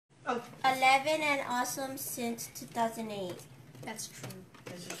11 and awesome since 2008. That's true.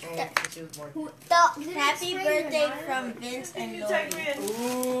 Happy birthday from Vince and Lori.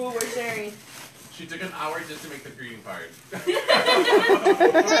 Ooh, we're sharing. She took an hour just to make the greeting card.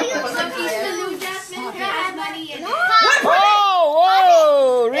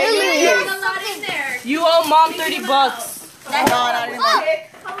 Whoa, really? You owe mom $30. That's not anymore.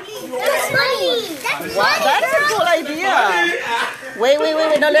 That's money. Wow, that's a cool idea. Wait.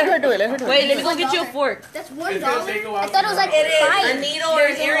 No, let her do it. Wait, let me go get you a fork. That's $1. It's gonna take a while. I thought it was like A $5. needle or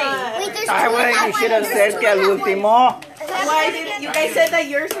an earring. Wait, there's Ay, güey, you should have said que al último. Why did you guys said that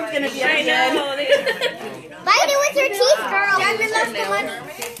yours was gonna be at the end? Bite it with your teeth, girl. Jazmin loves the money.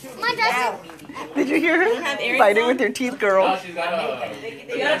 Come on, Jazmin. Did you hear her? Bite it with your teeth, girl. Oh, she's got a...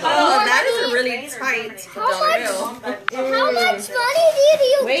 That is a really tight How dollar much bill. money did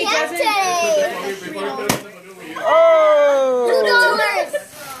you Wait, get Jazmin. today? Oh!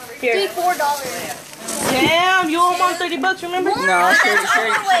 $2. $4. Damn, you owe mom $30, remember? No, she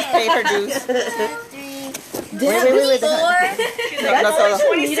paid her dues. Wait. That's all.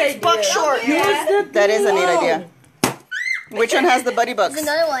 $26 short. That is a neat idea. Which one has the buddy bucks? There's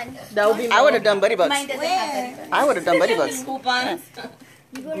another one. That would be I would have done buddy bucks. Mine doesn't have any. I would have done buddy bucks. coupons.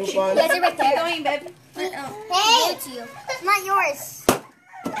 You guys are right there. Going, babe. Hey, it's you. It's not yours.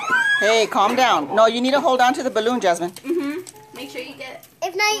 Hey, calm down. No, you need to hold on to the balloon, Jazmin. Make sure you get...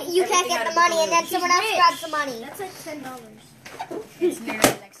 If not, you can't get the money, and then someone else grabs the money. That's like $10. It's nearly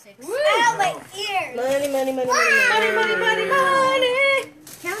like 6. Ow, my ears. Money.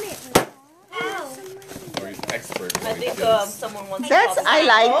 Count it. Ow. Or he's expert. I think someone wants I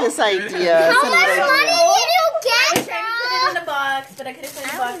like this idea. How much money did you get, Put it in the box, but I couldn't put the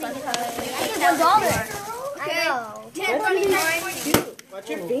box on top. $1. I know. Watch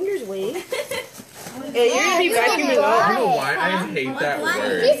your fingers, Wade. Hey, you're gonna be vacuuming up. I don't know why I hate that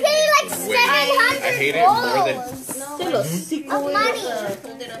word. He's getting like Wait, I hate it more than... of money.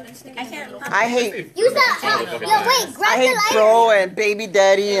 I can't... I hate Use that. Wait, grab the lighter. bro and baby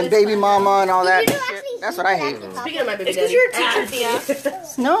daddy and baby mama and all that You do shit. actually That's what I hate. Speaking of my baby daddy. It's because you're a teacher, Thea.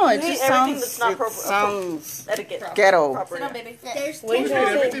 No, it You just hate everything sounds, that's not it sounds Etiquette. ghetto. Proper. Sit down, baby. There's What are you Hate trying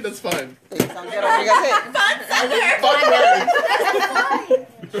to say? everything that's fun. It sounds ghetto. What do you guys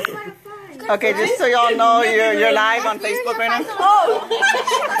say? Okay, just so y'all know, you're live on Facebook right now.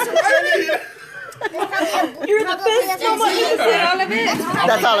 You're the best mama. You said all of it.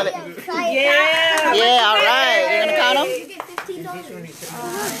 That's all of it. Yeah. Yeah, all right. You're gonna count them?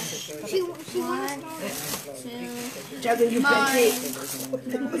 Jazmin, you pancake.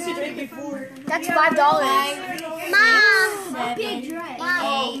 That's $5. Mom. Did you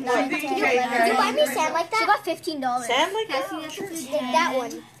buy me sand like that? She got $15. Sand like that? That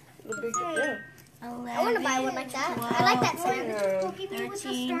one. The big, yeah. I want to buy one like that. I like that sand.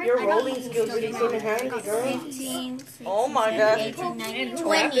 13, Your rolling skills really came in handy, girl. 15, Oh my god. 18, 19, 20. I'm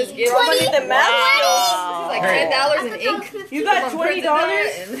gonna get the math skills. Like $10 in ink. You got $20?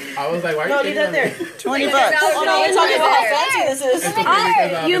 I was like, why are you No, leave that there. $20. Oh no, we're talking about how fancy this is.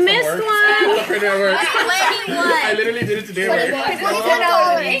 You missed one. I literally did it today. Is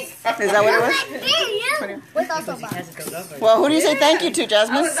that what it was? With also buy. Well, who do you say thank you to,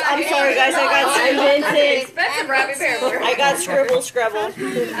 Jazmin? I'm sorry, guys. I got Scribble Scrabble.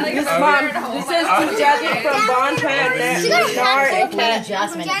 This mom. This says to Jazmin from Bon Pan, Nar, and Cat.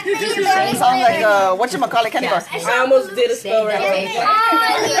 Jazmin. It sounds like whatchamacallit candy bar. I almost did a spell right there.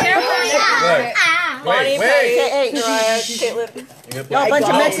 Bonnie, Wait. Hey, Caitlin. y'all bunch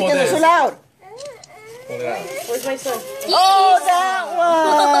of Mexicans are so loud. Hold it out. Where's my son? Oh, that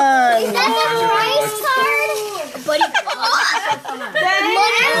one. That's a price card. Buddy.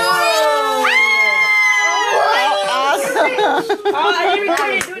 Awesome. Oh, I didn't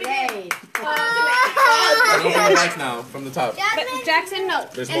record it. Do it again. Open the lights now from the top. Jackson, no.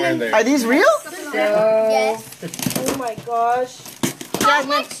 There's more in there. Are these real? Yes. Oh my gosh.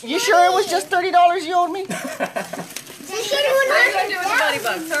 Jazmin, you sure it was just $30 you owed me?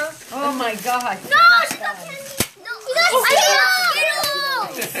 Oh my god. No, she got candy. No, she got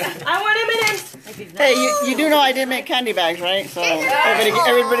I want M&M's. Hey, you do know I did make candy bags, right? So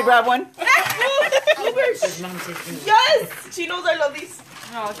everybody grab one. Yes, she knows I love these.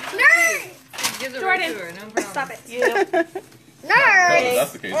 Jordan, Stop it. Yeah. Nerds.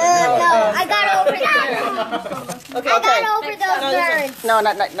 That's the case. No, I got over that. Okay. I got over those nerds. No,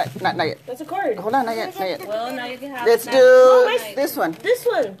 not yet. That's a card. Hold on, not yet. Well, now you can have Let's do this one. This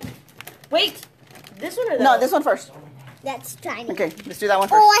one. Wait. This one or that? No, this one first. That's tiny. Okay, let's do that one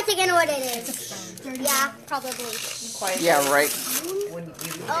first. Oh, I think I know what it is. Yeah, probably. Yeah, right.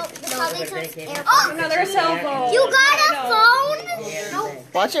 Another cell phone. You got a phone? No.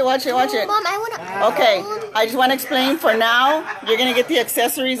 Watch it, watch it, watch it. Mom, I want to. Okay, I just want to explain for now, you're going to get the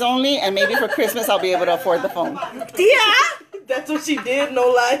accessories only, and maybe for Christmas I'll be able to afford the phone. Yeah! That's what she did, no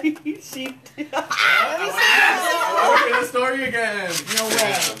lie. She did. Oh, the story again. No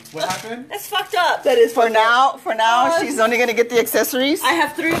way. What happened? That's fucked up. That is For now, she's only going to get the accessories. I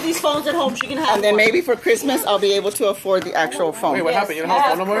have 3 of these phones at home. She can have And then one. maybe for Christmas I'll be able to afford the actual phone. Wait, what happened? You don't have a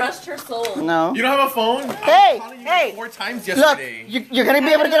phone no more? Crushed her soul. No. You don't have a phone? Hey, hey. 4 times Look, yesterday. you're going to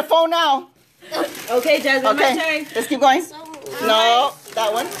be able to get a phone now. Okay, Jasmine, my Okay, turn. let's keep going. No,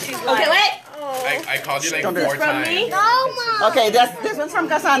 that one. Okay, wait. I called you like Don't do 4 it. From me. times. No, Mom. Okay, this one's from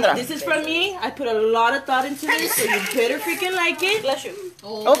Cassandra. This is from me. I put a lot of thought into this, so you better freaking like it. Bless you.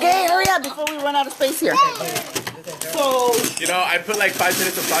 Okay, hurry up before we run out of space here. So, You know, I put like 5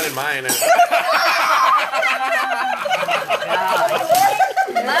 minutes of thought in mine.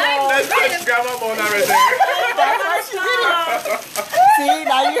 That's like grandma Mona right there. See,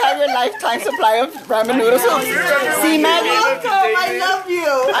 now you have your lifetime supply of ramen noodle soup. See, Maggie? I love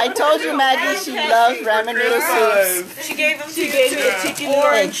you. I told you, Maggie, she loves ramen noodle soups. She gave me a chicken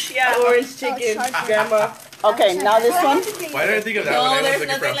orange. Yeah, orange chicken, Grandma. Okay, now this one. Why did I think of that No, when I was there's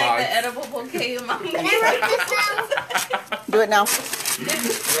looking for a nothing like the box? edible bouquet in my Can I write this down? Do it now. We're a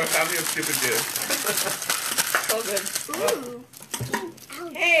family of stupid gifts. So good.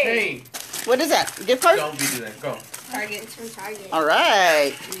 Hey, What is that? Gift card? don't be doing that. Go. Target. It's from Target. All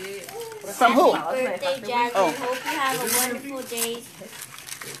right. From who? Birthday, Jazmin. Oh. Hope you have a wonderful day.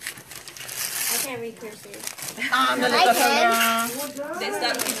 I can't read cursive. They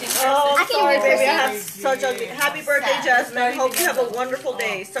stopped teaching Oh, I can sorry, read baby. I cursive. have such ugly. Happy birthday, Jasmine. Hope you have a wonderful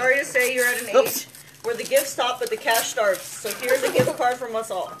day. Sorry to say you're at an Oops. age where the gifts stop, but the cash starts. So here's a gift card from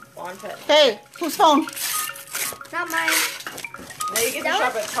us all. On pet. Hey, whose phone? Not mine. Now you get to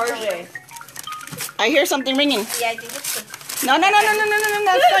shop at Target. I hear something ringing. Yeah, I think it's the No, that's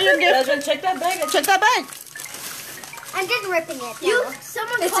not your gift. Jasmine, check that bag. Check that bag. I'm just ripping it.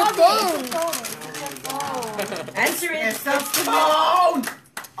 Someone It's called a phone. Answer it. Phone!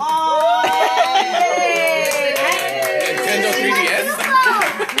 Oh, Nintendo 3DS? Is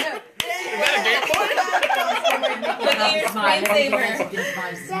that a Game Boy? Look at your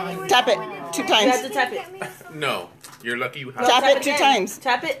screensaver. Tap it 2 you times. have to tap it. No. You're lucky you have Tap it 2 again. times.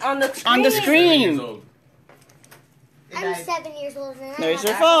 Tap it on the screen. On the 7 years screen. old. I'm 7 years old and There's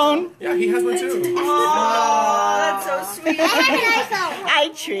your phone. Yeah, he has one too. Oh, that's so sweet. I have an iPhone. I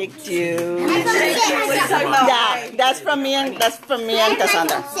tricked you. iPhone 6. Yeah, that's from me and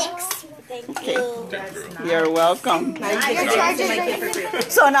Cassandra. 6. thank Okay. you. You're welcome. The charger's right here.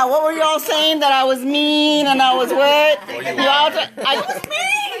 So now, what were you all saying? That I was mean and I was what? You all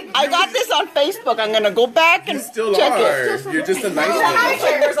I got this on Facebook. I'm gonna go back and You still check it. are. You're just a nice one.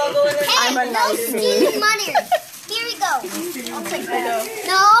 Fingers all go in there. I'm a No nice stealing money. Here we go. I'll take that.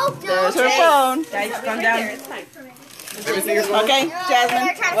 No. There's her phone. Guys, calm down. Let me see your phone. Okay,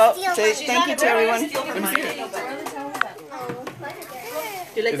 Jasmine. Well, say thank you to everyone. Let me see it.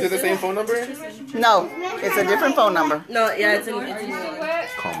 Do you like Is it the same phone number? No, it's a different phone number. No, yeah, it's in.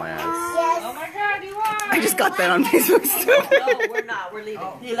 Call my ass. I just got that on Facebook too. No, we're not. We're leaving.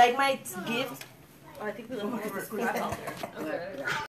 Do you like my gift? Oh, I think we don't have this crap out there.